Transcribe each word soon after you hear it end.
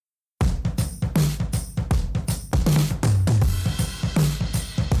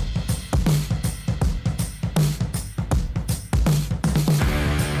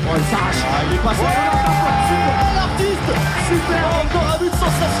passe super. L'artiste, super, encore un but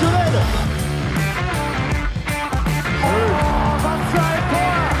sensationnel.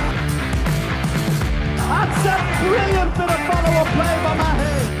 That's a brilliant bit of follow-up play by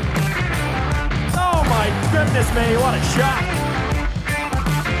Mahe. Oh my goodness me, what a shot.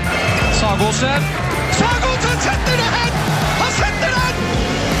 Sagosen setter det hen! Han setter den!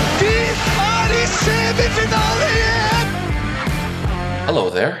 De er i semifinale igjen! Hello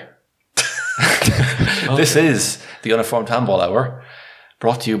there. This is the Uninformed Handball Hour,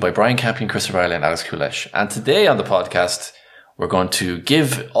 brought to you by Brian Campion, Chris Riley and Alex Kulesh. And today on the podcast, we're going to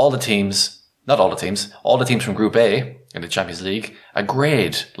give all the teams from Group A in the Champions League a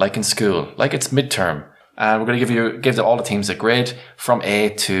grade, like in school, like it's midterm. And we're going to give all the teams a grade from A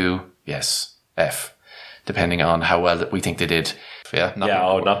to, yes, F, depending on how well we think they did. Yeah,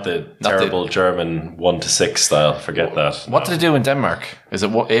 not the terrible German 1 to 6 style. Forget that. What did they do in Denmark? Is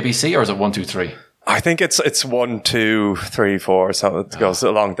it ABC or is it 1, 2, 3? I think it's 1, 2, 3, 4, so it goes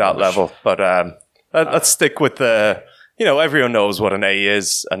along that level. But let's stick with the, everyone knows what an A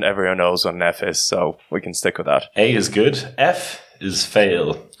is and everyone knows what an F is, so we can stick with that. A is good. F is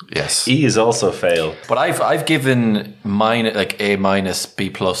fail. Yes. E is also fail. But I've given mine like A minus,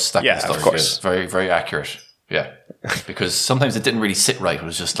 B plus, that kind of stuff. Of course. Very, very accurate. Yeah. Because sometimes it didn't really sit right. It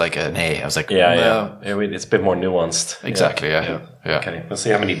was just like an A. I was like, yeah. It's a bit more nuanced. Exactly, yeah. Okay, let's see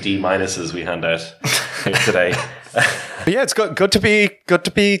how many D minuses we hand out today. But yeah, it's good to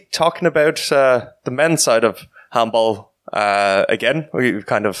be talking about the men's side of handball again.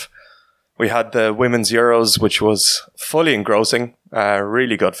 We had the Women's Euros, which was fully engrossing,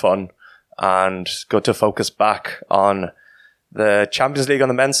 really good fun, and good to focus back on the Champions League on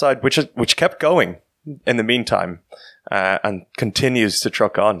the men's side, which kept going in the meantime, and continues to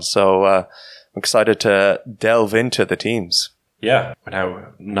truck on. So I'm excited to delve into the teams. Yeah, we're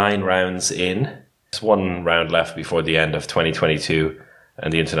now 9 rounds in. There's 1 round left before the end of 2022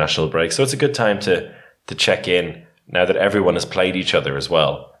 and the international break. So it's a good time to check in now that everyone has played each other as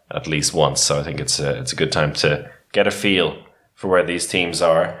well, at least once. So I think it's a good time to get a feel for where these teams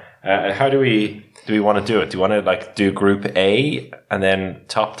are. How do we want to do it? Do you want to do Group A and then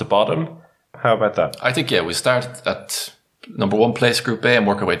top to bottom? How about that? I think, we start at number 1 place, Group A, and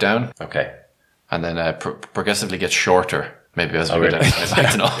work our way down. Okay. And then progressively get shorter, maybe as we go down. I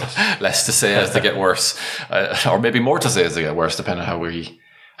don't know. Less to say as they get worse. Or maybe more to say as they get worse, depending on how we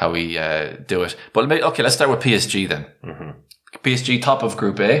do it. But let's start with PSG then. Mm-hmm. PSG, top of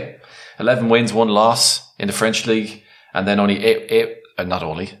Group A. 11 wins, 1 loss in the French League. And then only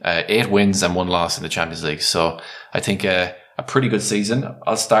 8 wins and 1 loss in the Champions League. So I think a pretty good season.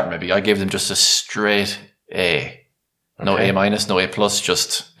 I'll start maybe. I gave them just a straight A. No A minus, no A plus,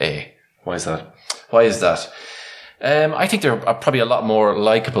 just A. Why is that? I think they're probably a lot more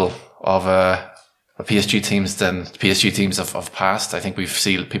likeable of PSG teams than PSG teams of past. I think we've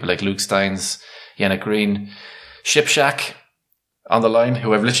seen people like Luke Steins, Yannick Green, Shipshack on the line,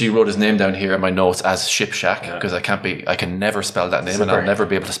 who I've literally wrote his name down here in my notes as Shipshack because I can never spell that name and I'll never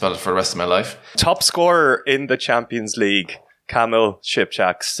be able to spell it for the rest of my life. Top scorer in the Champions League, Kamil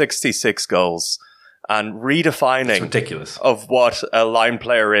Shipchak, 66 goals, and redefining it's ridiculous of what a line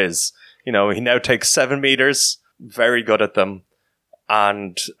player is. He now takes 7 meters, very good at them.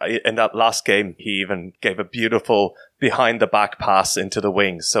 And in that last game, he even gave a beautiful behind the back pass into the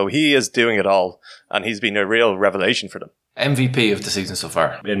wings. So he is doing it all, and he's been a real revelation for them. MVP of the season so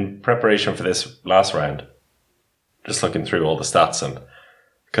far. In preparation for this last round, just looking through all the stats and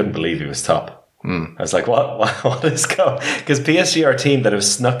couldn't believe he was top. I was like, what is going? Because PSG are a team that have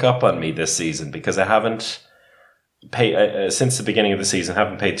snuck up on me this season because I haven't paid since the beginning of the season.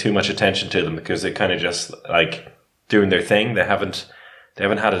 Haven't paid too much attention to them because they're kind of just doing their thing. They haven't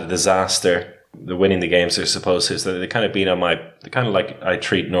had a disaster. They're winning the games they're supposed to. So they've kind of been on they're kind of like I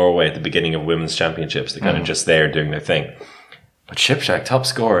treat Norway at the beginning of women's championships. They're kind of just there doing their thing. But Shipshack, top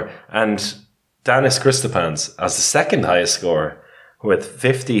scorer, and Danis Kristapans as the second highest scorer with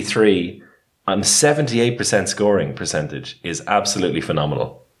 53 and 78% scoring percentage is absolutely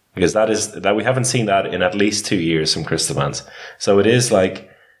phenomenal. Because that we haven't seen that in at least 2 years from Kristapans. So it is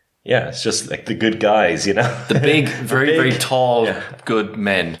it's just like the good guys, The big, very tall, good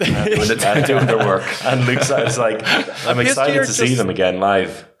men doing their work. And Luke's I'm excited to see them again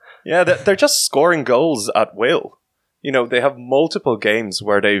live. Yeah, they're just scoring goals at will. They have multiple games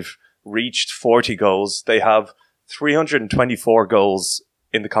where they've reached 40 goals. They have 324 goals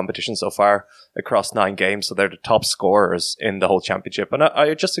in the competition so far across 9 games. So they're the top scorers in the whole championship. And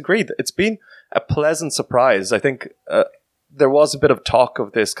I just agree that it's been a pleasant surprise. I think there was a bit of talk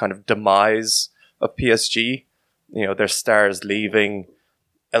of this kind of demise of PSG, their stars leaving.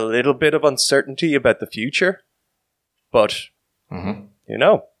 a little bit of uncertainty about the future, but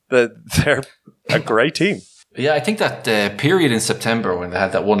they're a great team. Yeah, I think that period in September when they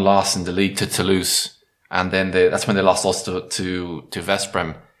had that one loss in the league to Toulouse, and then that's when they lost also to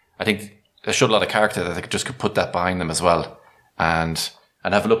Veszprém. I think they showed a lot of character that they could put that behind them as well, and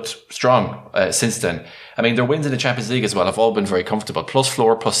have looked strong since then. I mean, their wins in the Champions League as well have all been very comfortable.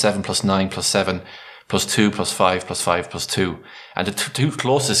 +4, +7, +9, +7, +2, +5, +5, +2. And the two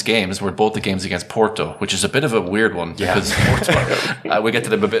closest games were both the games against Porto, which is a bit of a weird one because Porto, we'll get to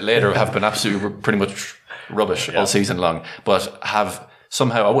them a bit later, have been absolutely pretty much rubbish all season long, but have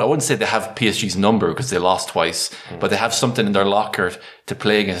somehow, I wouldn't say they have PSG's number because they lost twice, but they have something in their locker to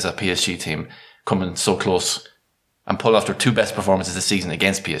play against that PSG team coming so close and pull off their two best performances this season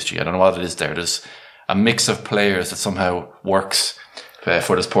against PSG. I don't know what it is there. There's a mix of players that somehow works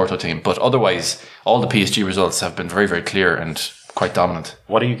for this Porto team. But otherwise, all the PSG results have been very, very clear and quite dominant.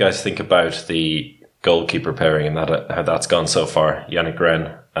 What do you guys think about the goalkeeper pairing and how that's gone so far? Yannick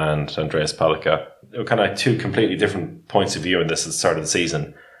Rennes and Andreas Palika. They were kind of two completely different points of view in this at the start of the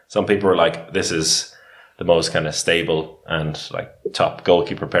season. Some people were like, this is the most kind of stable and like top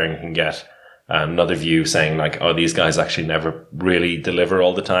goalkeeper pairing you can get. Another view saying like, oh, these guys actually never really deliver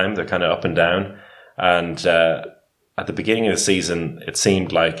all the time. They're kind of up and down. And at the beginning of the season, it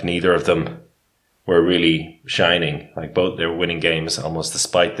seemed like neither of them were really shining. Like both they were winning games almost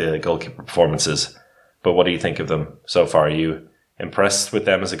despite the goalkeeper performances. But what do you think of them so far? Are you impressed with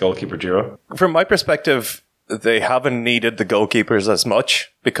them as a goalkeeper duo? From my perspective, they haven't needed the goalkeepers as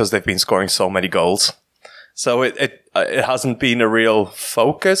much because they've been scoring so many goals. So it hasn't been a real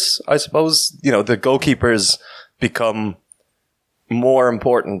focus, I suppose. You know, the goalkeepers become more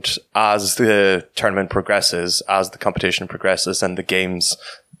important as the tournament progresses, as the competition progresses, and the games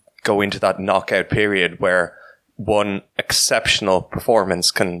go into that knockout period where one exceptional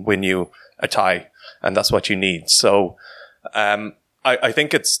performance can win you a tie, and that's what you need. So I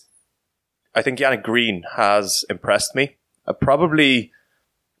think Yannick Green has impressed me. Probably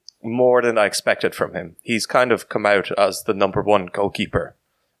more than I expected from him. He's kind of come out as the number one goalkeeper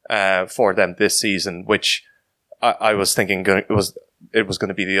for them this season, which I was thinking it was going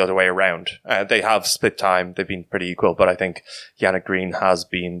to be the other way around. They have split time; they've been pretty equal, but I think Yannick Green has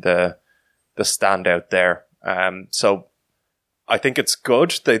been the standout there. So I think it's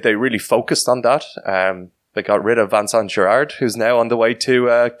good. They really focused on that. They got rid of Vincent Girard, who's now on the way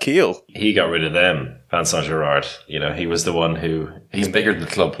to Kiel. He got rid of them, Vincent Girard. You know, he was the one who... He's bigger than the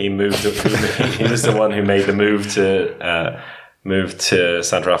club. He moved. He was the one who made the move to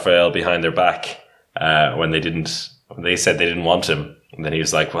Saint Raphael behind their back when they said they didn't want him. And then he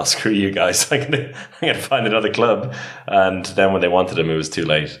was like, well, screw you guys. I'm going to find another club. And then when they wanted him, it was too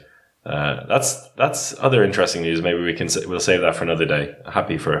late. That's other interesting news. Maybe we'll save that for another day.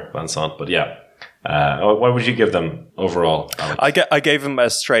 Happy for Vincent, but yeah. What would you give them overall, Alex? I gave him a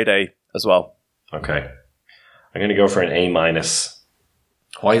straight A as well. Okay. I'm going to go for an A-.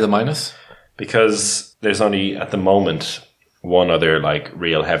 Why the minus? Because there's only, at the moment, one other like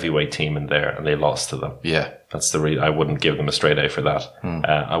real heavyweight team in there, and they lost to them. Yeah. That's the reason I wouldn't give them a straight A for that.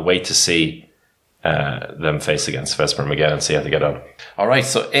 I'll wait to see them face against Veszprém again and see how they get on. All right,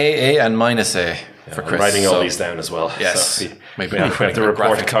 so AA and minus A for Chris. I'm writing all these down as well. Yes. So Maybe we have the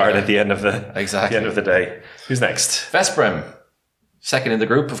report card at the end of the end of the day. Who's next? Veszprém, second in the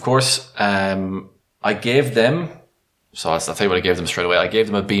group, of course. I gave them, so I'll tell you what I gave them straight away. I gave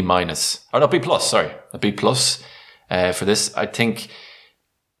them a B-, or no, B+, sorry. A B+ for this. I think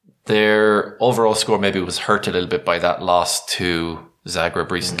their overall score maybe was hurt a little bit by that loss to Zagreb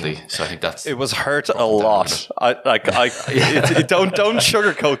recently, so I think it was hurt a lot. Don't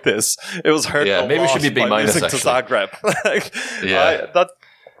sugarcoat this. It was hurt. Yeah, maybe it should be B- losing actually. To Zagreb.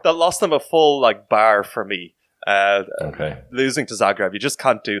 That lost them a full bar for me. Okay. Losing to Zagreb, you just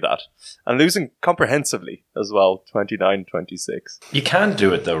can't do that, and losing comprehensively as well. 29-26. You can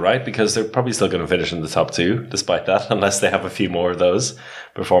do it though, right? Because they're probably still going to finish in the top two, despite that, unless they have a few more of those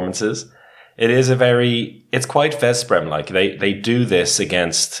performances. It's quite Veszprém-like. They do this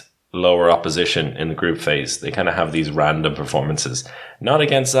against lower opposition in the group phase. They kind of have these random performances. Not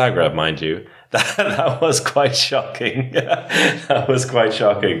against Zagreb, mind you. That was quite shocking. That was quite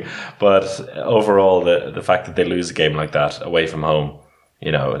shocking. But overall, the fact that they lose a game like that away from home,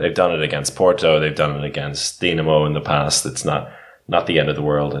 you know, they've done it against Porto, they've done it against Dinamo in the past. It's not the end of the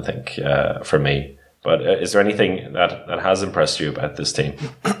world, I think, for me. But is there anything that has impressed you about this team?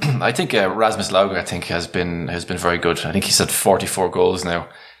 I think Rasmus Lauge, has been very good. I think he's had 44 goals now,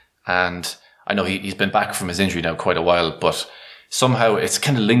 and I know he's been back from his injury now quite a while. But somehow it's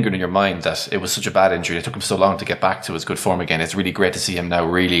kind of lingered in your mind that it was such a bad injury. It took him so long to get back to his good form again. It's really great to see him now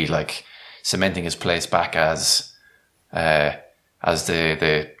really like cementing his place back as the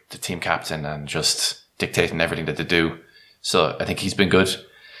team captain and just dictating everything that they do. So I think he's been good.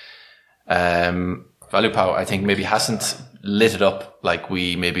 Valupau, I think maybe hasn't lit it up like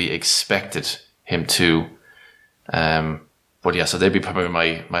we maybe expected him to. But yeah, so they'd be probably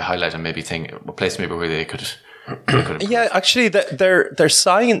my highlight and maybe a place maybe where they could. Yeah, actually, their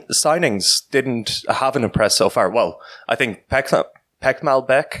signings didn't haven't impressed so far. Well, I think Pekmal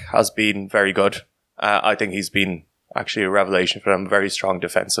Beck has been very good. I think he's been actually a revelation for them, very strong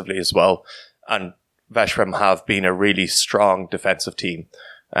defensively as well. And Veszprem have been a really strong defensive team.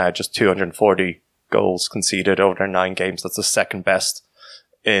 Just 240 goals conceded over their 9 games. That's the second best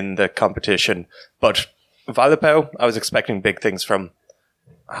in the competition. But Valupau, I was expecting big things from.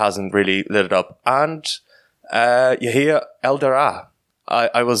 Hasn't really lit it up. And Yahia Eldara,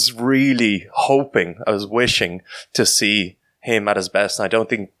 I was really hoping, I was wishing to see him at his best. And I don't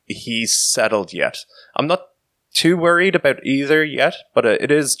think he's settled yet. I'm not too worried about either yet, but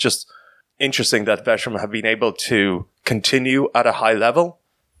it is just interesting that Veszprem have been able to continue at a high level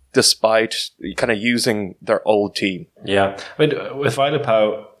despite kind of using their old team. Yeah. I mean, with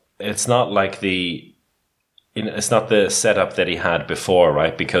Valupau, it's not like it's not the setup that he had before,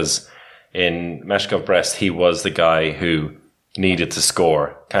 right? Because in Meshkov Brest, he was the guy who needed to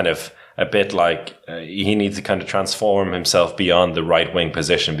score, kind of a bit like he needs to kind of transform himself beyond the right wing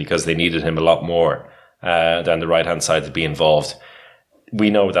position because they needed him a lot more than the right hand side to be involved. We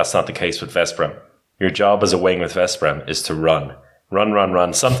know that's not the case with Veszprem. Your job as a wing with Veszprem is to run.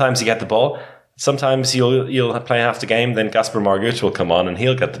 Sometimes you get the ball. Sometimes you'll play half the game, then Gasper Marguch will come on and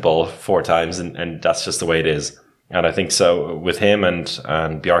he'll get the ball 4 times, and that's just the way it is. And I think so with him and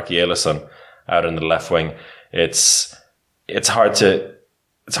Bjarki Eilesson out in the left wing, it's hard to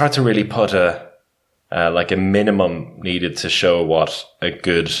really put a minimum needed to show what a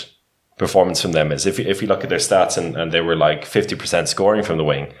good performance from them is. If you look at their stats and they were like 50% scoring from the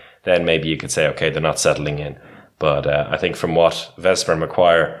wing, then maybe you could say, okay, they're not settling in. But I think from what Veszprem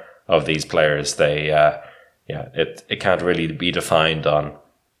acquire of these players, it can't really be defined on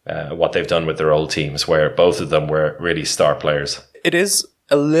what they've done with their old teams, where both of them were really star players. It is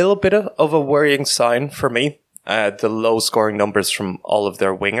a little bit of a worrying sign for me, the low scoring numbers from all of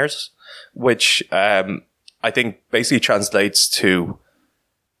their wingers, which I think basically translates to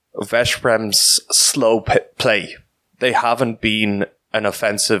Veszprem's slow play. They haven't been an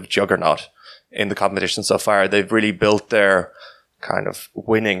offensive juggernaut in the competition so far. They've really built their kind of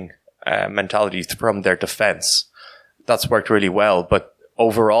winning mentality from their defense. That's worked really well, but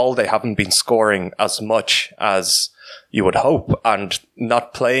overall they haven't been scoring as much as you would hope and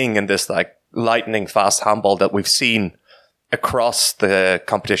not playing in this like lightning fast handball that we've seen across the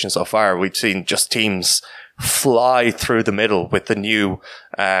competition so far. We've seen just teams fly through the middle with the new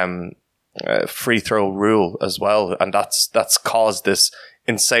free throw rule as well, and that's caused this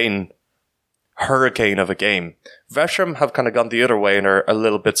insane hurricane of a game. Veszprem have kind of gone the other way and are a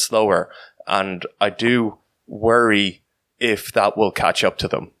little bit slower, and I do worry if that will catch up to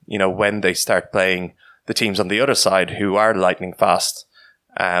them, when they start playing the teams on the other side who are lightning fast.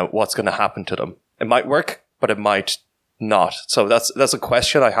 What's going to happen to them? It might work, but it might not. So that's a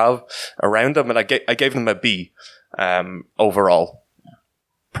question I have around them, and I gave them a B overall,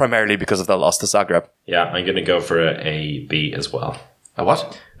 primarily because of the loss to Zagreb. Yeah, I'm going to go for a B as well. A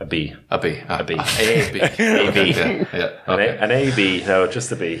what? A B. A B. A B. A B. A B. Yeah. Okay. An A, B. No,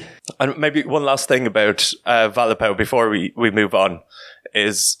 just a B. And maybe one last thing about Valupau before we move on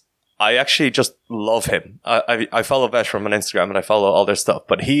is I actually just love him. I follow Veszprem on Instagram and I follow all their stuff,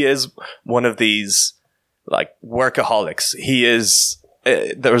 but he is one of these like workaholics. He is,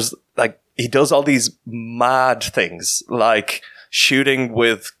 he does all these mad things like shooting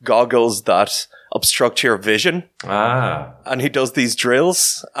with goggles that obstruct your vision. And he does these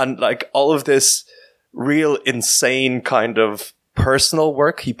drills and like all of this real insane kind of personal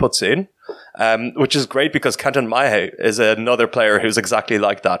work he puts in, which is great because Canton Mahe is another player who's exactly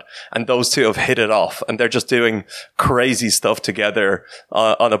like that. And those two have hit it off and they're just doing crazy stuff together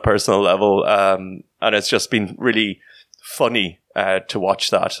on a personal level. And it's just been really funny to watch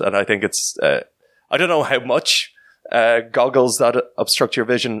that. And I think it's, I don't know how much goggles that obstruct your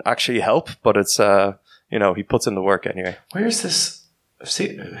vision actually help, but it's he puts in the work anyway. Where's this? See,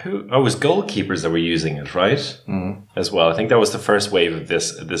 it was goalkeepers that were using it, right? As well. I think that was the first wave of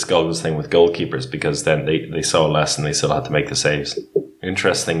this goggles thing with goalkeepers, because then they saw less and they still had to make the saves.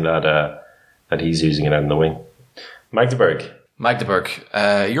 Interesting that he's using it out in the wing. Magdeburg,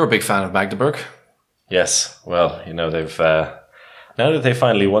 you're a big fan of Magdeburg. Yes. Well, they've Now that they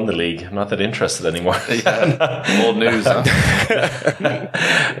finally won the league, I'm not that interested anymore. Old news, huh?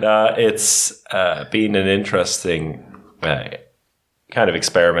 No, it's been an interesting kind of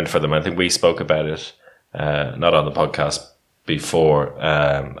experiment for them. I think we spoke about it, not on the podcast before,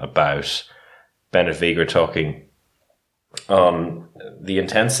 about Bennett Viger talking on the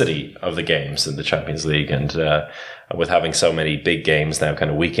intensity of the games in the Champions League, and with having so many big games now,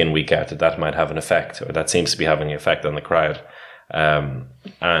 kind of week in, week out, that might have an effect, or that seems to be having an effect on the crowd.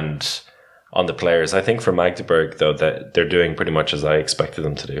 And on the players. I think for Magdeburg, though, that they're doing pretty much as I expected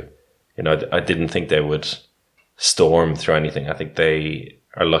them to do. You know, I didn't think they would storm through anything. I think they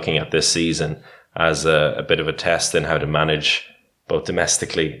are looking at this season as a bit of a test in how to manage both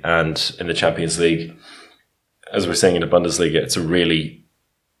domestically and in the Champions League. As we're saying in the Bundesliga, it's really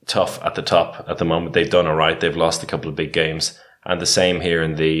tough at the top at the moment. They've done all right. They've lost a couple of big games. And the same here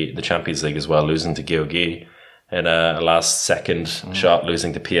in the Champions League as well, losing to Georgie in a last second shot,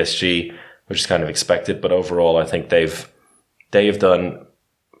 losing to PSG, which is kind of expected. But overall, I think they've done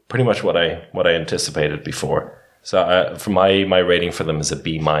pretty much what I anticipated before. So for my rating for them is a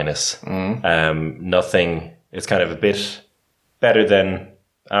B-. Nothing. It's kind of a bit better than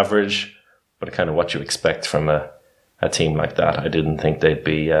average, but kind of what you expect from a team like that. I didn't think they'd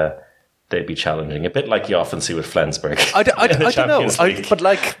be challenging, a bit like you often see with Flensburg. I don't know, but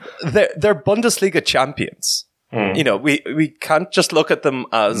like they're Bundesliga champions. You know, we can't just look at them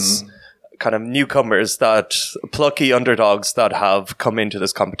as kind of newcomers, that plucky underdogs that have come into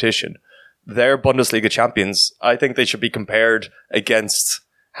this competition. They're Bundesliga champions. I think they should be compared against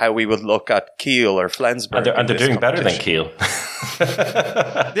how we would look at Kiel or Flensburg. And they're doing better than Kiel. We'll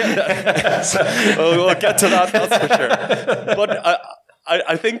get to that, that's for sure. But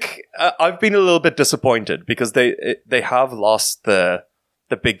I think I've been a little bit disappointed because they have lost the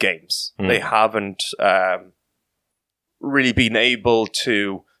big games. They haven't really been able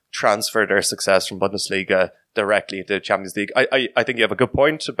to transfer their success from Bundesliga directly into the Champions League. I think you have a good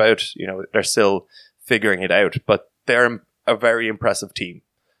point about, you know, they're still figuring it out, but they're a very impressive team.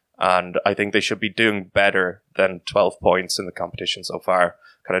 And I think they should be doing better than 12 points in the competition so far,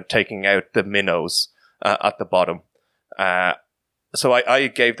 kind of taking out the minnows at the bottom. So I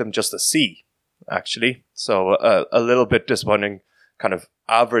gave them just a C, actually. So a little bit disappointing, kind of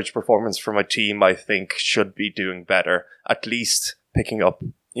average performance from a team I think should be doing better, at least picking up,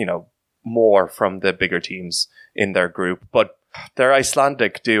 you know, more from the bigger teams in their group. But their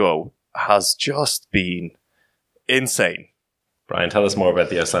Icelandic duo has just been insane. Brian, tell us more about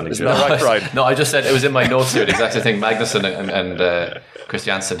the Icelandic duo. Right, Brian? No, I just said it was in my notes here. The exact same thing. Magnussen and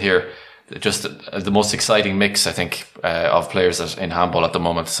Christiansen here, just the most exciting mix, I think, of players in handball at the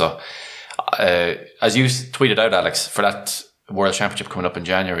moment. So, as you tweeted out, Alex, for that World Championship coming up in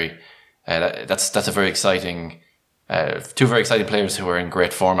January, that's a very exciting. Two very exciting players who are in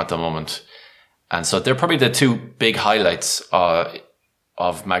great form at the moment, and so they're probably the two big highlights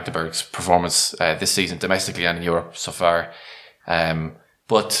of Magdeburg's performance this season, domestically and in Europe so far.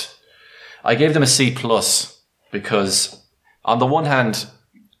 But I gave them a C+ because on the one hand,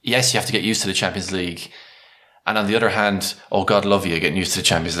 yes, you have to get used to the Champions League. And on the other hand, oh God love you, getting used to the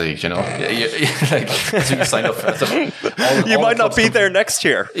Champions League, you know? Like, that's what you sign up for. You might not be there next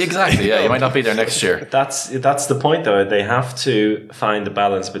year. Exactly, yeah, you might not be there next year. That's the point, though. They have to find the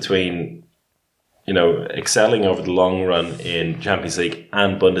balance between, you know, excelling over the long run in Champions League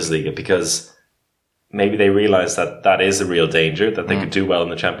and Bundesliga, because maybe they realize that is a real danger, that they could do well in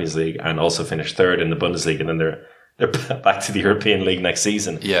the Champions League and also finish third in the Bundesliga, and then they're back to the European League next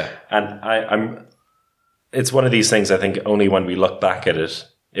season. Yeah. And it's one of these things, I think, only when we look back at it,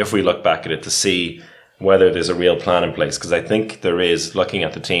 if we look back at it, to see whether there's a real plan in place. Because I think there is, looking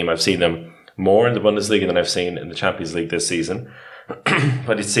at the team. I've seen them more in the Bundesliga than I've seen in the Champions League this season.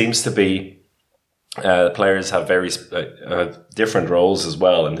 But it seems to be players have very different roles as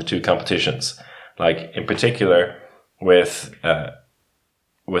well in the two competitions. Like, in particular, with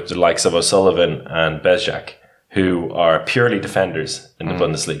the likes of O'Sullivan and Bezjak, who are purely defenders in the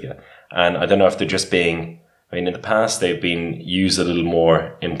Bundesliga. And I don't know if they're just being... I mean, in the past, they've been used a little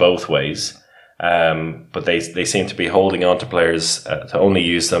more in both ways. But they seem to be holding on to players to only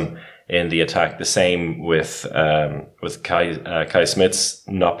use them in the attack. The same with Kai Smits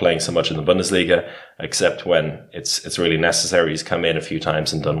not playing so much in the Bundesliga, except when it's really necessary. He's come in a few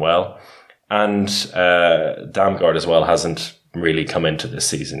times and done well. And Damgaard as well hasn't really come into this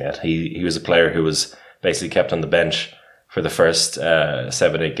season yet. He was a player who was basically kept on the bench for the first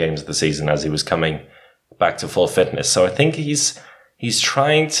 7-8 games of the season as he was coming back to full fitness. So I think he's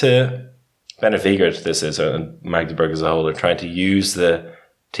trying to, Bennett Viger, this is, and Magdeburg as a whole, are trying to use the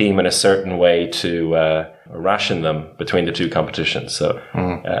team in a certain way to ration them between the two competitions. So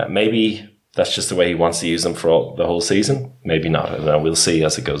maybe that's just the way he wants to use them for the whole season. Maybe not. I don't know. We'll see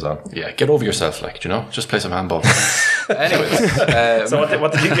as it goes on. Yeah, get over yourself, like, just play some handball. Anyways. So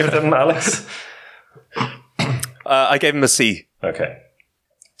what did you give them, Alex? I gave him a C. Okay.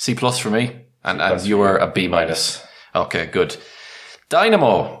 C+ for me, and you were a B-. Okay, good.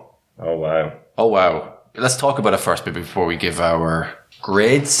 Dynamo. Oh, wow. Oh, wow. Let's talk about it first before we give our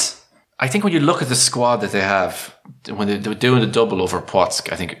grades. I think when you look at the squad that they have, when they were doing the double over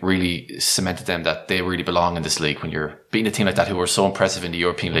Płotsk, I think it really cemented them that they really belong in this league. When you're beating a team like that who were so impressive in the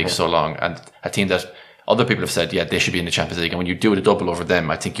European League so long, and a team that other people have said, yeah, they should be in the Champions League. And when you do a double over them,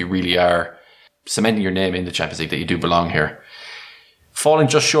 I think you really are cementing your name in the Champions League, that you do belong here. Falling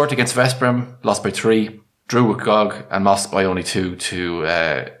just short against Veszprem, lost by 3, drew with GOG and lost by only 2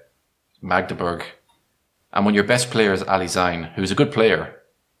 to Magdeburg. And when your best player is Ali Zayn, who's a good player,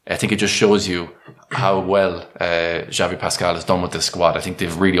 I think it just shows you how well Xavi Pascal has done with this squad. I think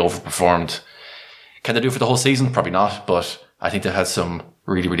they've really overperformed. Can they do it for the whole season? Probably not, but I think they've had some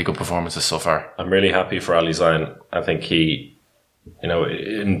really, really good performances so far. I'm really happy for Ali Zayn. I think he,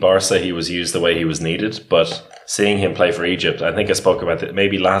 in Barca, he was used the way he was needed, but seeing him play for Egypt, I think I spoke about it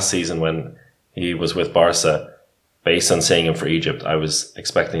maybe last season when he was with Barca. Based on seeing him for Egypt, I was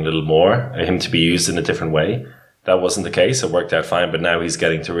expecting a little more, him to be used in a different way. That wasn't the case. It worked out fine, but now he's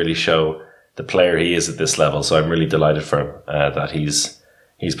getting to really show the player he is at this level. So I'm really delighted for him that he's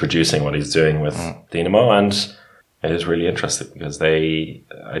producing what he's doing with Dynamo, and it is really interesting because I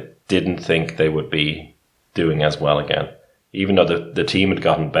didn't think they would be doing as well again. Even though the team had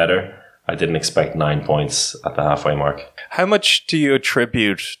gotten better, I didn't expect 9 points at the halfway mark. How much do you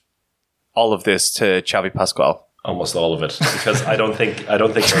attribute all of this to Xavi Pascual? Almost all of it, because I don't think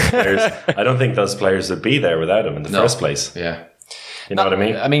those players would be there without him in the first place. Yeah. You know what I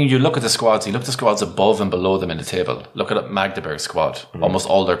mean? I mean, you look at the squads, above and below them in the table. Look at Magdeburg's squad. Almost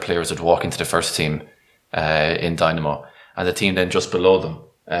all their players would walk into the first team in Dynamo. And the team then just below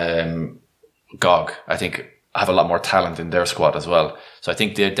them, GOG, I think, have a lot more talent in their squad as well. So I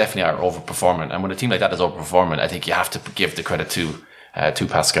think they definitely are overperforming. And when a team like that is overperforming, I think you have to give the credit to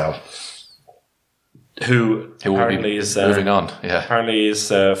Pascal. Who apparently is moving on. Yeah, apparently is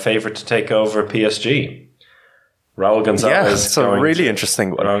favourite to take over PSG. Raul Gonzalez. Yeah, it's a really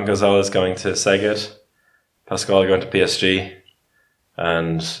interesting one. Raul Gonzalez going to Szeged, Pascal going to PSG,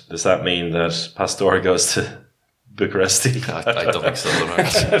 and does that mean that Pastore goes to Bucharesti? I don't think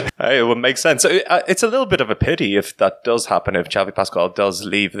so. Hey, it would make sense. It's a little bit of a pity if that does happen, if Xavi Pascual does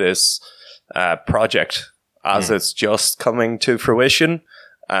leave this project as it's just coming to fruition.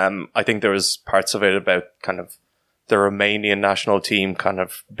 I think there was parts of it about kind of the Romanian national team kind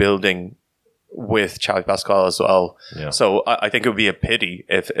of building with Xavi Pascual as well. Yeah. So I think it would be a pity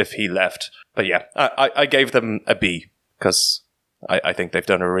if he left. But yeah, I gave them a B because I think they've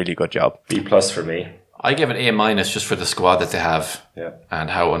done a really good job. B+ for me. I give it A- just for the squad that they have and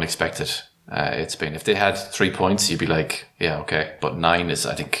how unexpected it's been. If they had 3 points, you'd be like, yeah, okay. But 9 is,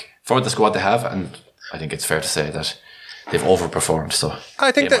 I think, for the squad they have, and I think it's fair to say that they've overperformed. So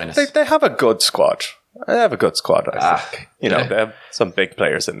I think they have a good squad. They have a good squad, I think. They have some big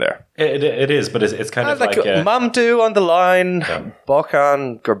players in there. It is, but it's kind of like Mamdou on the line,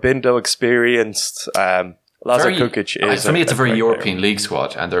 Bokan, Gorbindo experienced, Lazar Kukic is... For me, it's a very European League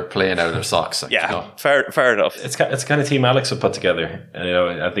squad, and they're playing out of their socks. Like, fair enough. It's the kind of team Alex would put together.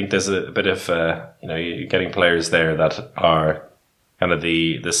 And, I think there's a bit of, you're getting players there that are... kind of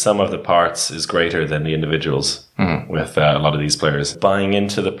the sum of the parts is greater than the individuals with a lot of these players buying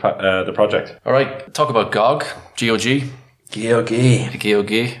into the project. All right, talk about GOG, G-O-G.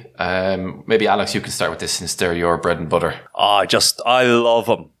 G-O-G. Maybe Alex, you can start with this since they're your bread and butter. I love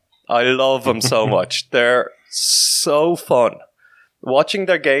them. I love them so much. They're so fun. Watching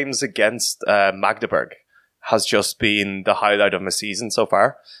their games against Magdeburg has just been the highlight of my season so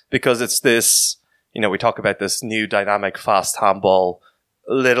far, because it's this... we talk about this new dynamic, fast handball,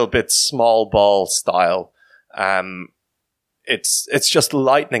 little bit small ball style. It's just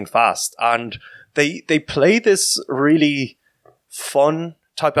lightning fast, and they play this really fun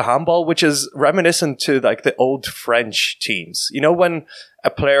type of handball, which is reminiscent to like the old French teams. When a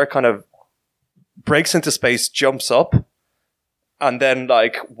player kind of breaks into space, jumps up, and then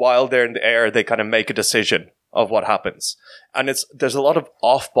like while they're in the air, they kind of make a decision of what happens. And there's a lot of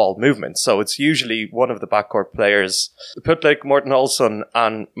off-ball movement. So it's usually one of the backcourt players, put like Morten Olsen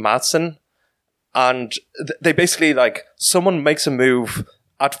and Madsen, and they basically like someone makes a move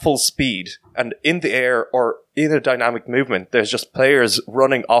at full speed and in the air or in a dynamic movement, there's just players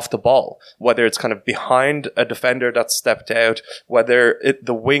running off the ball, whether it's kind of behind a defender that's stepped out, whether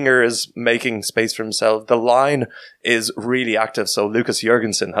the winger is making space for himself. The line is really active. So Lucas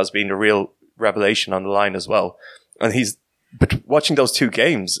Jurgensen has been a real revelation on the line as well. And but watching those two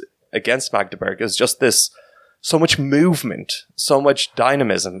games against Magdeburg is just so much movement, so much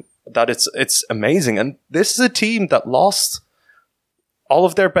dynamism that it's amazing. And this is a team that lost all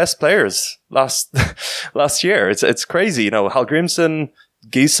of their best players last year. It's crazy. Hallgrimsson,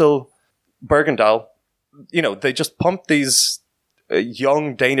 Giesel, Bergendahl, they just pumped these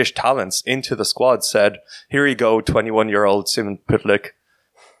young Danish talents into the squad, said, here you go, 21-year-old Simon Pytlik,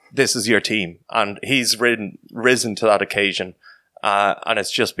 this is your team. And he's risen to that occasion. And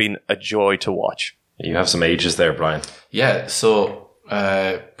it's just been a joy to watch. You have some ages there, Brian. Yeah, so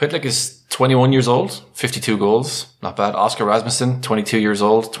Pytlik is 21 years old, 52 goals. Not bad. Oscar Rasmussen, 22 years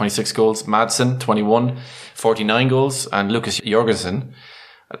old, 26 goals. Madsen, 21, 49 goals. And Lucas Jurgensen,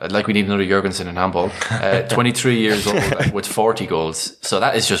 like we need another Jurgensen in handball, 23 years old with 40 goals. So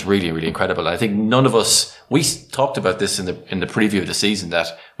that is just really, really incredible. I think none of us, we talked about this in the preview of the season,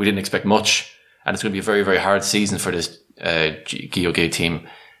 that we didn't expect much. And it's going to be a very, very hard season for this GOG team.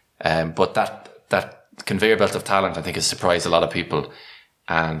 But that conveyor belt of talent, I think, has surprised a lot of people.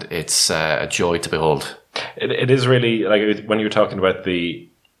 And it's a joy to behold. It is really, like when you were talking about the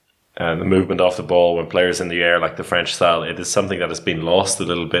movement off the ball when players in the air, like the French style, it is something that has been lost a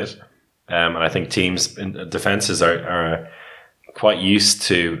little bit. And I think teams in defenses are quite used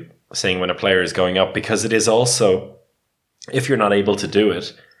to seeing when a player is going up, because it is also, if you're not able to do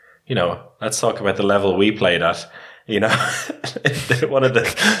it, let's talk about the level we played at. One of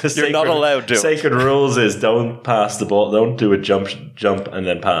the you're not allowed to. Sacred rules is don't pass the ball, don't do a jump and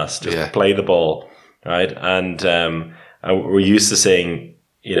then pass. Just play the ball, right? And we're used to saying,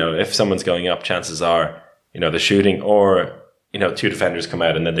 if someone's going up, chances are, they're shooting, or two defenders come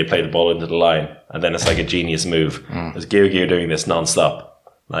out and then they play the ball into the line, and then it's like a genius move. There's Georgi doing this non-stop.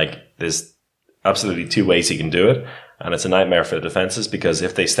 Like, there's absolutely two ways he can do it, and it's a nightmare for the defenses, because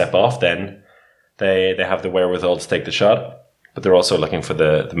if they step off, then they have the wherewithal to take the shot, but they're also looking for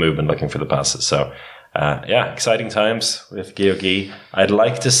the movement, looking for the passes. So, exciting times with Georgi. I'd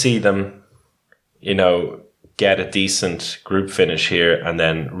like to see them, get a decent group finish here and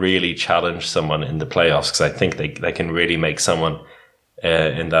then really challenge someone in the playoffs, because I think they can really make someone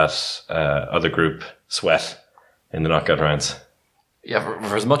in that other group sweat in the knockout rounds. Yeah,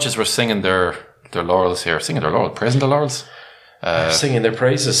 for as much as we're singing their laurels here, praising their laurels? Singing their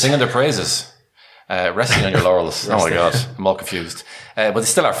praises. Resting on your laurels. Oh my God, I'm all confused. But they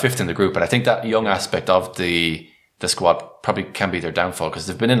still are fifth in the group, and I think that young aspect of the squad probably can be their downfall, because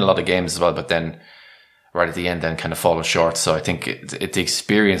they've been in a lot of games as well, but then right at the end then kind of fallen short. So I think the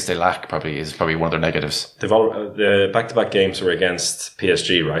experience they lack is probably one of their negatives. The back-to-back games were against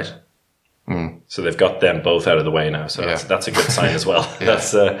PSG, right? So they've got them both out of the way now. So that's a good sign as well. Yeah.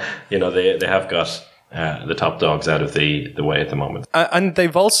 That's they have got the top dogs out of the way at the moment. And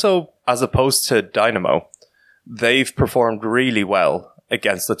they've also, as opposed to Dynamo, they've performed really well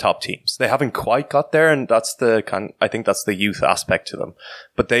against the top teams. They haven't quite got there, and that's I think that's the youth aspect to them.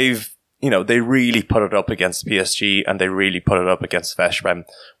 But they've, they really put it up against PSG, and they really put it up against Veszprem.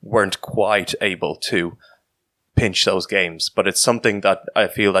 Weren't quite able to pinch those games, but it's something that I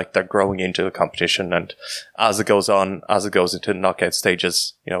feel like they're growing into the competition, and as it goes into the knockout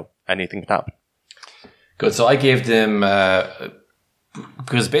stages, anything can happen. Good. So I gave them,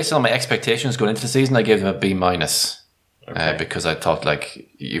 because based on my expectations going into the season, I gave them a B-, because I thought,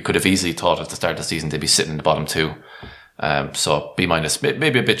 you could have easily thought at the start of the season they'd be sitting in the bottom two. So B-,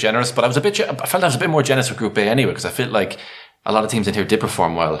 maybe a bit generous, but I felt I was a bit more generous with Group A anyway, because I feel like a lot of teams in here did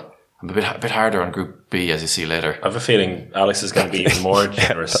perform well. I'm a bit harder on Group B, as you see later. I have a feeling Alex is going to be even more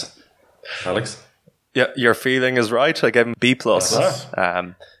generous. Alex? Yeah, your feeling is right. I gave him B+.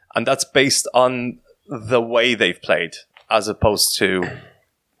 And that's based on the way they've played, as opposed to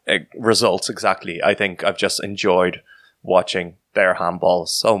results exactly. I think I've just enjoyed watching their handball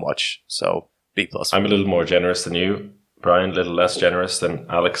so much. So B+. I'm a little more generous than you, Brian, a little less generous than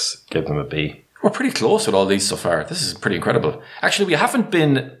Alex. Give them a B. We're pretty close with all these so far. This is pretty incredible. Actually, we haven't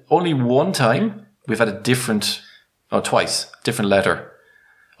been, only one time we've had twice, different letter.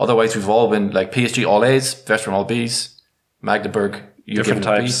 Otherwise, we've all been PSG all A's, Veszprem all B's, Magdeburg, different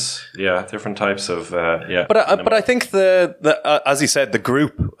types. Yeah, different types of, But I think the as you said, the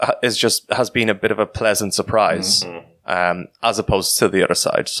group has been a bit of a pleasant surprise. As opposed to the other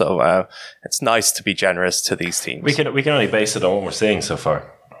side. So it's nice to be generous to these teams. We can only base it on what we're seeing so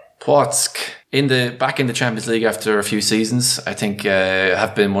far. Płock back in the Champions League after a few seasons. I think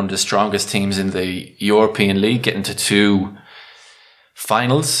have been one of the strongest teams in the European League, getting to 2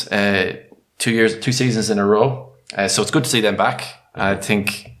 finals, 2 seasons in a row. So it's good to see them back. I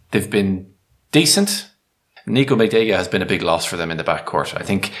think they've been decent. Nico Migdega has been a big loss for them in the backcourt. I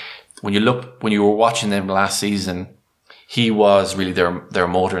think when you were watching them last season, he was really their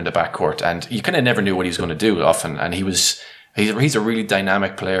motor in the backcourt, and you kind of never knew what he was going to do often. And he's a really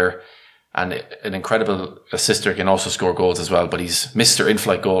dynamic player and an incredible assister, can also score goals as well. But he's Mr.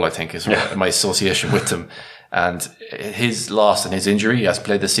 In-flight goal, I think, is my association with him. And his loss and his injury, he hasn't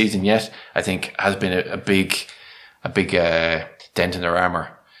played this season yet, I think has been a big dent in their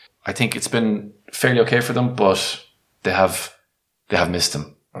armour. I think it's been fairly okay for them, but they have missed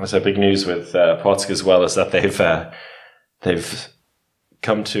him. So big news with Płock as well is that they've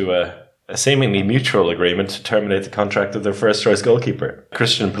come to a seemingly mutual agreement to terminate the contract of their first choice goalkeeper,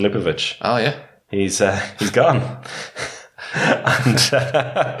 Christian Pilipovic. Oh yeah, he's gone, and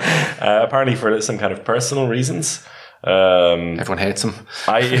apparently for some kind of personal reasons. Everyone hates him.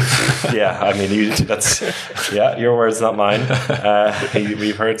 Your words, not mine.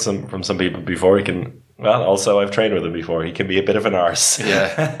 We've heard from some people before. Also I've trained with him before. He can be a bit of an arse.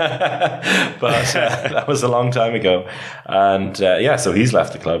 Yeah. But that was a long time ago. And so he's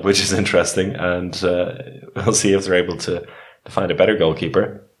left the club, which is interesting. And we'll see if they're able to find a better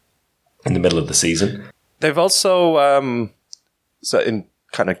goalkeeper in the middle of the season. They've also, so in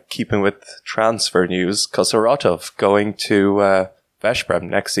kind of keeping with transfer news, Kosaratov going to Veszprem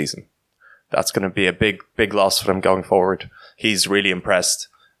next season. That's going to be a big loss for them going forward. He's really impressed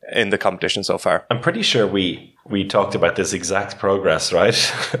in the competition so far. I'm pretty sure we talked about this exact progress, right?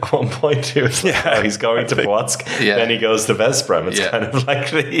 At one point, he was like, he's going to Płock, then he goes to Veszprem. It's kind of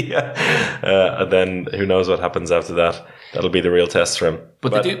like and then who knows what happens after that. That'll be the real test for him.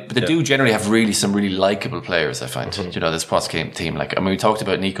 But they do generally have some really likeable players, I find. Mm-hmm. You know, this Płock team. We talked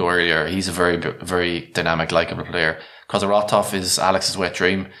about Nico earlier. He's a very, very dynamic, likeable player. Kosaratov is Alex's wet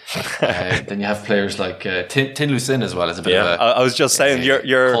dream. Then you have players like Tin Lucin as well as a bit of a... I was just saying,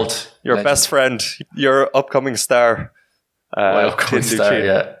 your best friend, your upcoming star. Upcoming star,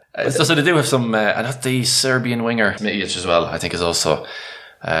 yeah. So they do have some... and the Serbian winger, Mitić as well, I think is also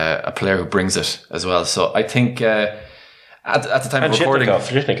a player who brings it as well. So I think... At the time of recording,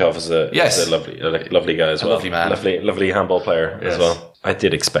 Zhitnikov is a lovely guy as well. Lovely man, lovely handball player as well. I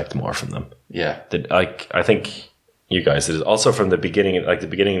did expect more from them. Yeah, I think you guys did. Also from the beginning, the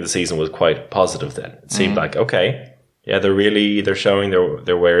beginning of the season was quite positive. Then it seemed like they're showing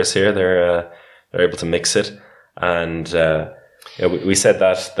their wares here. They're able to mix it, and we said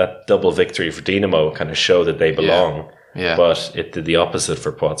that double victory for Dinamo kind of showed that they belong. Yeah. But it did the opposite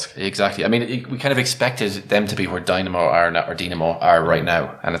for Płock. Exactly. I mean, we kind of expected them to be where Dinamo are right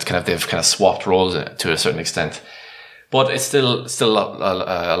now, and they've kind of swapped roles to a certain extent. But it's still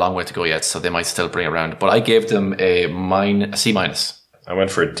a long way to go yet, so they might still bring it around. But I gave them a C-. I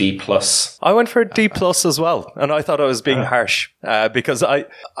went for a D+. I went for a D+ as well, and I thought I was being harsh because I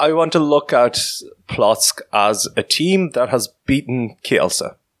want to look at Płock as a team that has beaten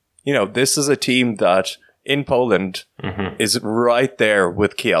Kielce. You know, this is a team that in Poland is right there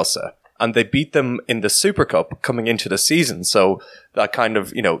with Kielce, and they beat them in the Super Cup coming into the season. So that kind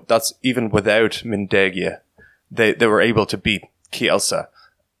of, that's even without Mindegje. They were able to beat Kielce,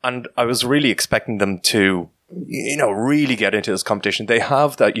 and I was really expecting them to, really get into this competition. They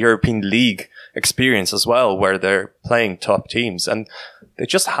have that European League experience as well, where they're playing top teams, and they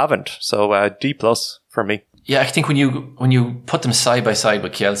just haven't. So D+ for me. Yeah, I think when you put them side by side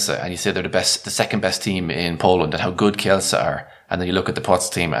with Kielce and you say they're the second best team in Poland and how good Kielce are, and then you look at the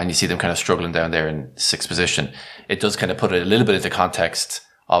Płock team and you see them kind of struggling down there in 6th position, it does kind of put it a little bit into context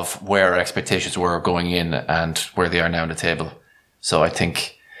of where our expectations were going in and where they are now on the table. So I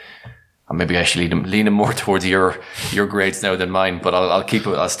think maybe I should lean them more towards your grades now than mine, but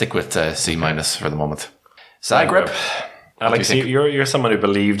I'll stick with C- for the moment. Zagreb. Alex, you're someone who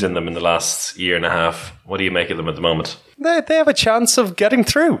believed in them in the last year and a half. What do you make of them at the moment? They have a chance of getting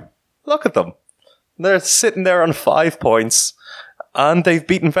through. Look at them. They're sitting there on 5 points, and they've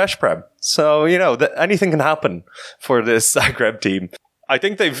beaten Veszprem. So, anything can happen for this Zagreb team. I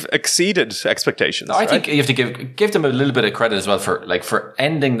think they've exceeded expectations. No, I think you have to give them a little bit of credit as well for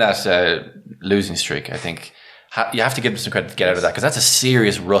ending that losing streak. I think you have to give them some credit to get out of that, because that's a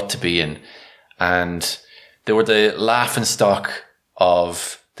serious rut to be in. And they were the laughing stock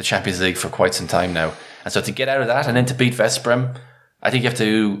of the Champions League for quite some time now. And so to get out of that and then to beat Veszprem, I think you have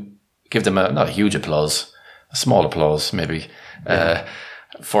to give them not a huge applause, a small applause maybe,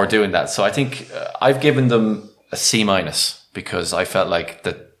 for doing that. So I think I've given them a C- because I felt like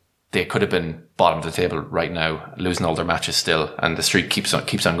that they could have been bottom of the table right now, losing all their matches still, and the streak keeps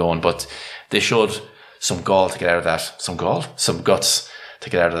on going. But they showed some gall to get out of that, some guts to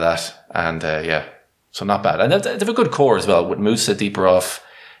get out of that, and so not bad. And they have a good core as well with Musa, Dimitrov,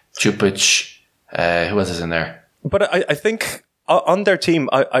 Jupic. Who else is in there? But I think on their team,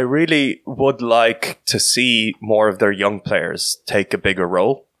 I really would like to see more of their young players take a bigger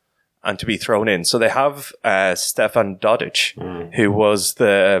role and to be thrown in. So they have Stefan Dodic, who was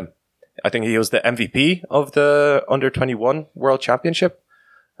I think he was the MVP of the Under-21 World Championship.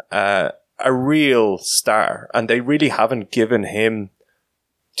 A real star. And they really haven't given him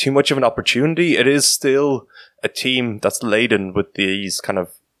too much of an opportunity. It is still a team that's laden with these kind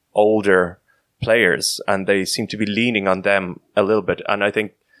of older players, and they seem to be leaning on them a little bit. And I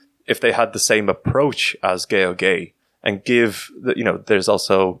think if they had the same approach as GOG and there's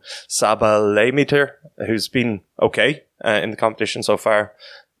also Saba Lemeter, who's been okay in the competition so far,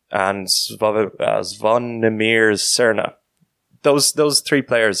 and Zvonimir Cerna. Those three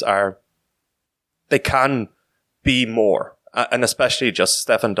players they can be more. And especially just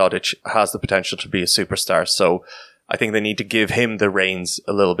Stefan Dodic has the potential to be a superstar. So I think they need to give him the reins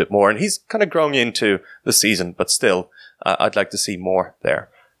a little bit more. And he's kind of growing into the season, but still, I'd like to see more there.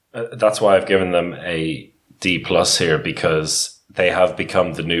 That's why I've given them a D+ here, because they have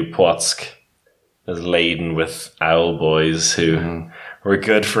become the new Płotsk, laden with owl boys who were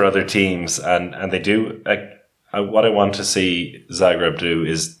good for other teams. And they do, what I want to see Zagreb do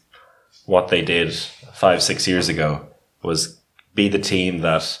is what they did 5-6 years ago, was be the team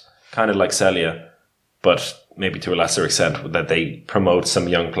that, kind of like Celje, but maybe to a lesser extent, that they promote some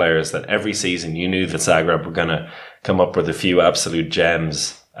young players that every season you knew that Zagreb were going to come up with a few absolute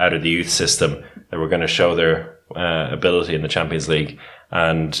gems out of the youth system that were going to show their ability in the Champions League.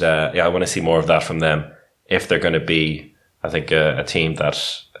 And I want to see more of that from them if they're going to be, I think, a team that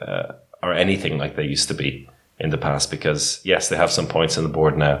are anything like they used to be in the past. Because yes, they have some points on the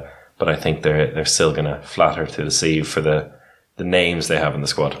board now, but I think they're still going to flatter to deceive for the names they have in the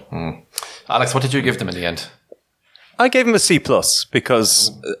squad. Alex, what did you give them in the end? I gave them a C+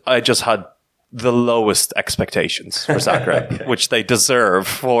 because I just had the lowest expectations for Zagreb, which they deserve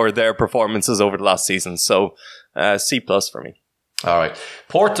for their performances over the last season. So C+ for me. All right.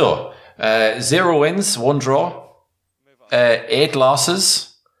 Porto, 0 wins, 1 draw, 8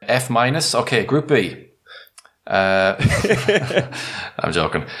 losses, F-. Okay, Group B. I'm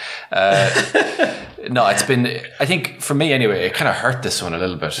joking. No, it's been, I think for me anyway, it kind of hurt this one a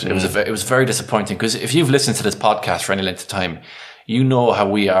little bit. It was very disappointing, because if you've listened to this podcast for any length of time, you know how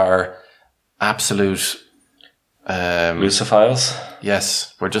we are absolute Lucophiles.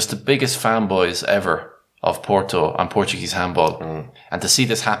 Yes, we're just the biggest fanboys ever of Porto and Portuguese handball. And to see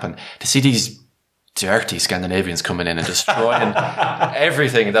this happen, to see these dirty Scandinavians coming in and destroying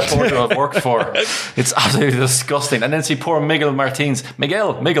everything that Porto have worked for, it's absolutely disgusting. And then see poor Miguel Martins up in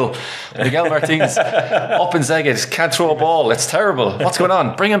Szeged, can't throw a ball. It's terrible. What's going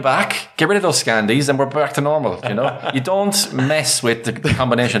on? Bring him back, get rid of those Scandies, and we're back to normal. You don't mess with the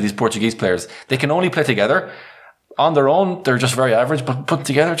combination of these Portuguese players. They can only play together. On their own, they're just very average, but put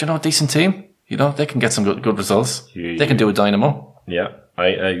together, a decent team, they can get some good results. They can do a dynamo. Yeah.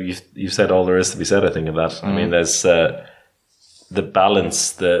 You've said all there is to be said, I think, of that. I mean, there's the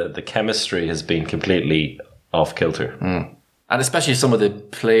balance, the chemistry has been completely off kilter. And especially some of the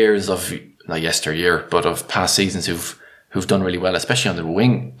players of not yesteryear, but of past seasons who've done really well, especially on the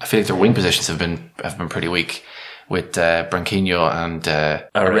wing. I feel like their wing positions have been pretty weak, with Branquinho and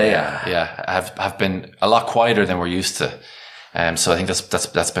Araya. Yeah, have been a lot quieter than we're used to. So I think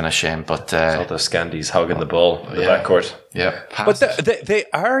that's been a shame. But all those Scandies hogging the ball in the backcourt. Yeah, but they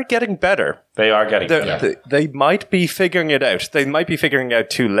are getting better. They are getting better. They might be figuring it out. They might be figuring it out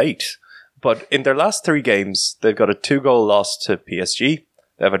too late. But in their last 3 games, they've got a 2-goal loss to PSG.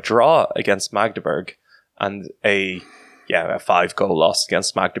 They have a draw against Magdeburg and a 5-goal loss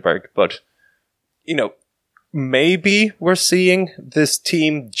against Magdeburg. But maybe we're seeing this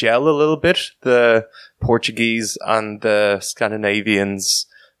team gel a little bit. The Portuguese and the Scandinavians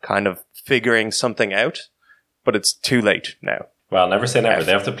kind of figuring something out, but it's too late now. Well, never say never.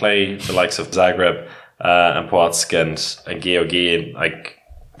 They have to play the likes of Zagreb and Płotsk and GOG and like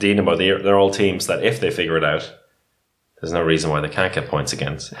Dinamo. They're all teams that if they figure it out, there's no reason why they can't get points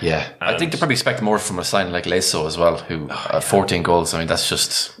against. Yeah. I think they probably expect more from a signing like Leso as well, who 14 goals. I mean, that's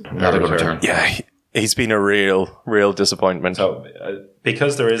just not a good return. Yeah. He's been a real disappointment. So,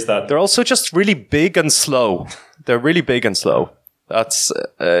 because there is that... They're also just really big and slow. They're really big and slow. That's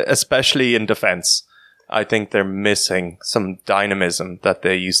especially in defense. I think they're missing some dynamism that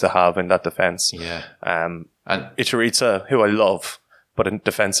they used to have in that defense. Yeah. And Ichirica, who I love, but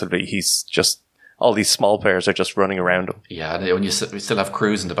defensively, he's just, all these small players are just running around him. Yeah, and when we still have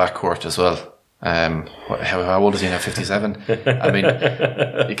Cruz in the backcourt as well. How old is he now? 57. I mean,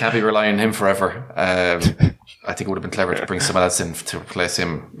 you can't be relying on him forever. I think it would have been clever to bring someone else in to replace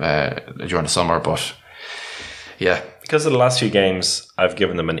him during the summer, but yeah. Because of the last few games, I've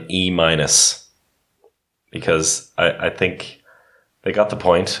given them an E-, because I think they got the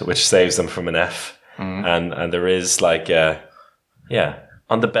point, which saves them from an F. And there is like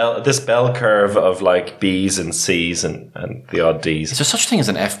on the this bell curve of like B's and C's and the odd D's. Is there such thing as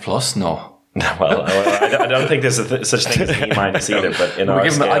an F plus? No. Well, I don't think there's such thing as an E- either. But in our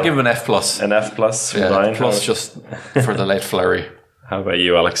scale, I give him an F plus. An F plus. Yeah, Ryan, plus just for the late flurry. How about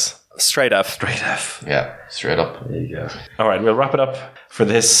you, Alex? Straight F. Straight F. Yeah, straight up. There you go. All right, we'll wrap it up for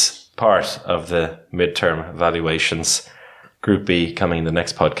this part of the midterm evaluations. Group B coming in the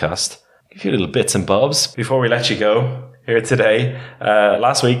next podcast. A few little bits and bobs before we let you go here today.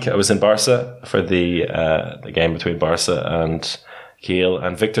 Last week I was in Barca for the game between Barca and Kiel,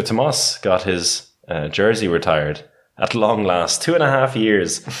 and Victor Tomas got his jersey retired at long last, 2.5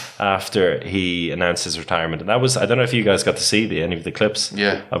 years after he announced his retirement. And that was, I don't know if you guys got to see any of the clips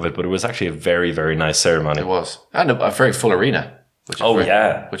of it, but it was actually a very, very nice ceremony. It was. And a very full arena.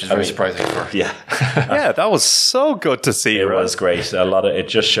 Which is very surprising for. Yeah. Yeah, that was so good to see. It was great. It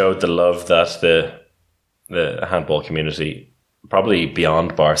just showed the love that the handball community, probably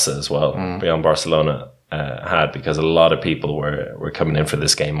beyond Barca as well, beyond Barcelona, had, because a lot of people were coming in for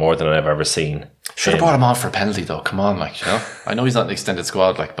this game, more than I've ever seen. Should have brought him on for a penalty though. Come on, I know he's not an extended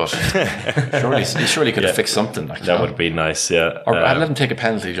squad, but surely could have fixed something. That would be nice, yeah. Or I'd let him take a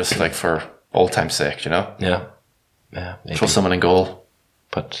penalty just for old time's sake, Yeah. Maybe. Throw someone in goal.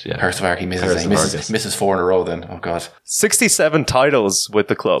 But yeah, Percival, he misses 4 in a row. Then 67 titles with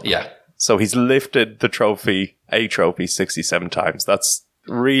the club. Yeah, so he's lifted the trophy 67 times. That's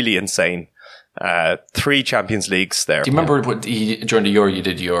really insane. 3 Champions Leagues there. Do you remember during the Euro you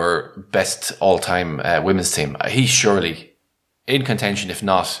did your best all-time women's team? He's surely in contention, if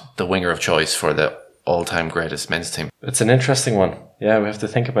not the winger of choice for the all-time greatest men's team. It's an interesting one. Yeah, we have to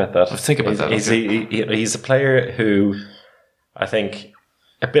think about that. He's a player who, I think,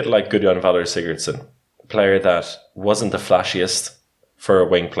 a bit like Gudjon Valur Sigurdsson, a player that wasn't the flashiest for a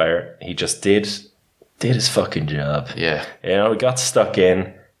wing player. He just did his fucking job. Yeah. He got stuck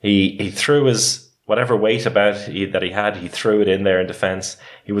in. He threw his whatever weight that he had, he threw it in there in defence.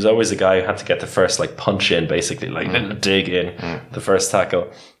 He was always the guy who had to get the first punch in, basically, little dig in, the first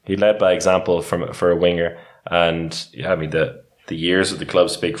tackle. He led by example for a winger. And yeah, I mean, the years with the club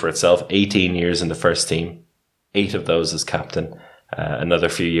speak for itself. 18 years in the first team, 8 of those as captain. Another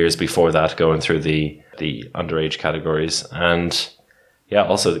few years before that going through the underage categories. And yeah,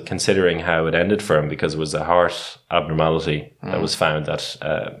 also considering how it ended for him, because it was a heart abnormality that was found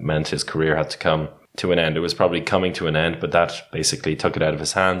that meant his career had to come to an end. It was probably coming to an end, but that basically took it out of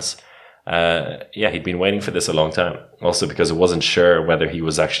his hands. He'd been waiting for this a long time. Also because it wasn't sure whether he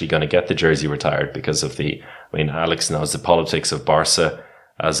was actually going to get the jersey retired because of Alex knows the politics of Barca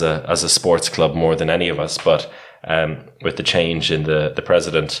as a sports club more than any of us, but with the change in the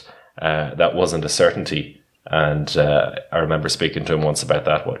president, that wasn't a certainty. And I remember speaking to him once about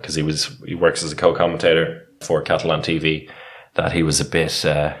that, because he works as a co-commentator for Catalan TV, that he was a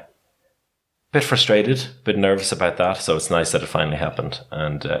bit frustrated, a bit nervous about that. So it's nice that it finally happened,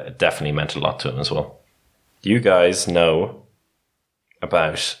 and it definitely meant a lot to him as well. You guys know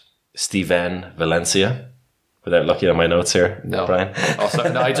about Steven Valencia? Without looking at my notes here, no. Brian. Oh,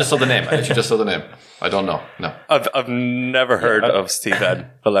 sorry. No, I just saw the name. I actually just saw the name. I don't know. No, I've never heard of Steven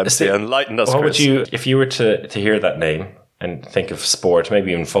Valencia. Enlighten us, what Chris. would you, if you were to hear that name and think of sport,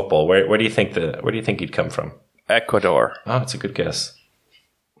 maybe even football? Where do you think he'd come from? Ecuador. Oh, it's a good guess.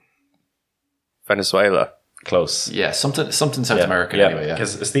 Venezuela. Close. Yeah, something South American anyway. Yeah,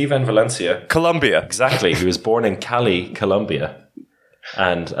 because Steven Valencia, Colombia. Exactly. He was born in Cali, Colombia,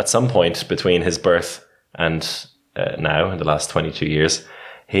 and at some point between his birth and now, in the last 22 years,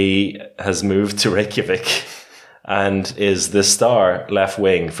 he has moved to Reykjavik and is the star left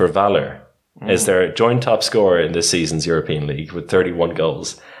wing for Valur. Is their joint top scorer in this season's European League with 31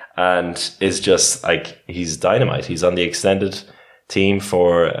 goals, and is just he's dynamite. He's on the extended team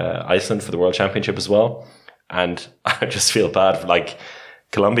for Iceland for the World Championship as well. And I just feel bad for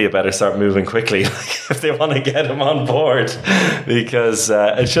Colombia better start moving quickly if they want to get him on board, because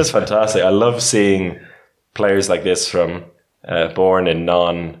it's just fantastic. I love seeing players like this from born in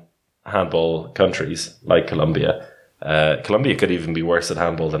non-handball countries like Colombia. Colombia could even be worse at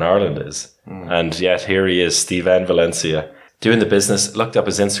handball than Ireland is. And yet here he is, Steven Valencia, doing the business. Looked up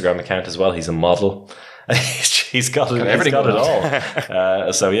his Instagram account as well. He's a model. he's got it. everything He's got it going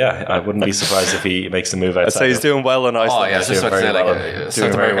all. So yeah, I wouldn't be surprised if he makes the move outside. I'd say he's doing well in Iceland. Oh yeah, I was just about to say, like a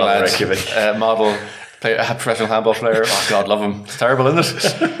South very American well in lad, Reykjavik. model, a professional handball player. Oh God, love him. It's terrible,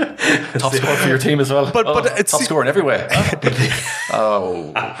 isn't it? Top scorer for your team as well. But it's top scorer in every way.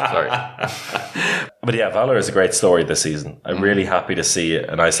 Oh, sorry. But yeah, Valor is a great story this season. I'm really happy to see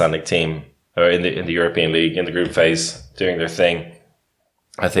an Icelandic team in the European League in the group phase doing their thing.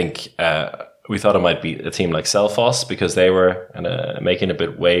 I think we thought it might be a team like Selfoss because they were making a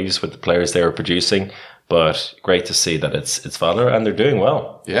bit waves with the players they were producing. But great to see that it's Valor and they're doing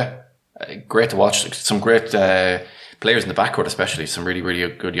well. Yeah, great to watch. Some great players in the backcourt, especially some really, really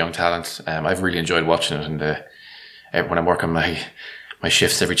good young talent. I've really enjoyed watching it, and when I'm working my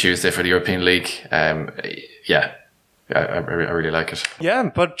shifts every Tuesday for the European League, yeah, I really like it. Yeah,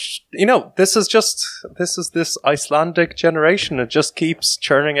 but this is this Icelandic generation. It just keeps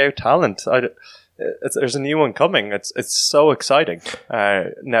churning out talent. There's a new one coming. It's so exciting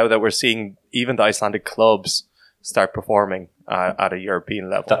now that we're seeing even the Icelandic clubs start performing at a European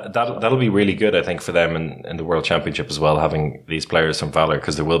level. That'll be really good, I think, for them in the World Championship as well, having these players from Valor,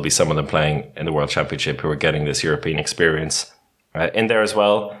 because there will be some of them playing in the World Championship who are getting this European experience in there as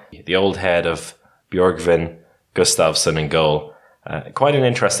well. The old head of Björgvin Gustafsson in goal. Quite an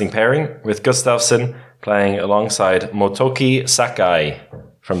interesting pairing, with Gustafsson playing alongside Motoki Sakai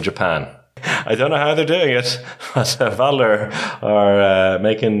from Japan. I don't know how they're doing it, but Valor are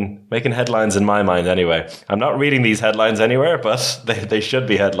making headlines in my mind anyway. I'm not reading these headlines anywhere, but they should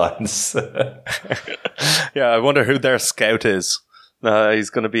be headlines. Yeah, I wonder who their scout is.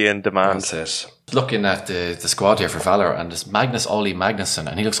 He's going to be in demand. That's it. Looking at the squad here for Valor, and there's Magnus Oli Magnusson,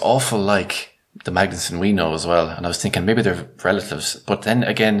 and he looks awful like the Magnusson we know as well. And I was thinking maybe they're relatives, but then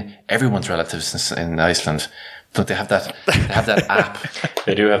again, everyone's relatives in Iceland. Don't they have that app?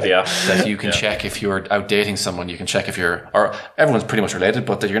 They do have the app that you can check if you're out dating someone. You can check if or everyone's pretty much related,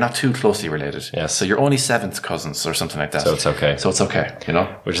 but that you're not too closely related. Yes. So you're only seventh cousins or something like that. So it's okay.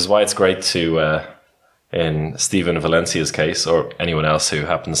 Which is why it's great to, in Stephen Valencia's case, or anyone else who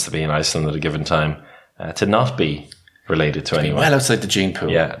happens to be in Iceland at a given time, to not be related to anyone. Well outside the gene pool.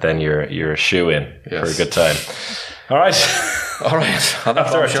 Yeah, then you're a shoe-in for a good time. All right.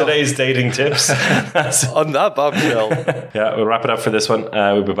 After today's dating tips. On that bombshell. Yeah, we'll wrap it up for this one.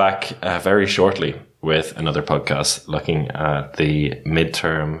 We'll be back very shortly with another podcast looking at the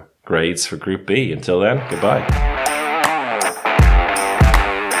midterm grades for Group B. Until then, goodbye.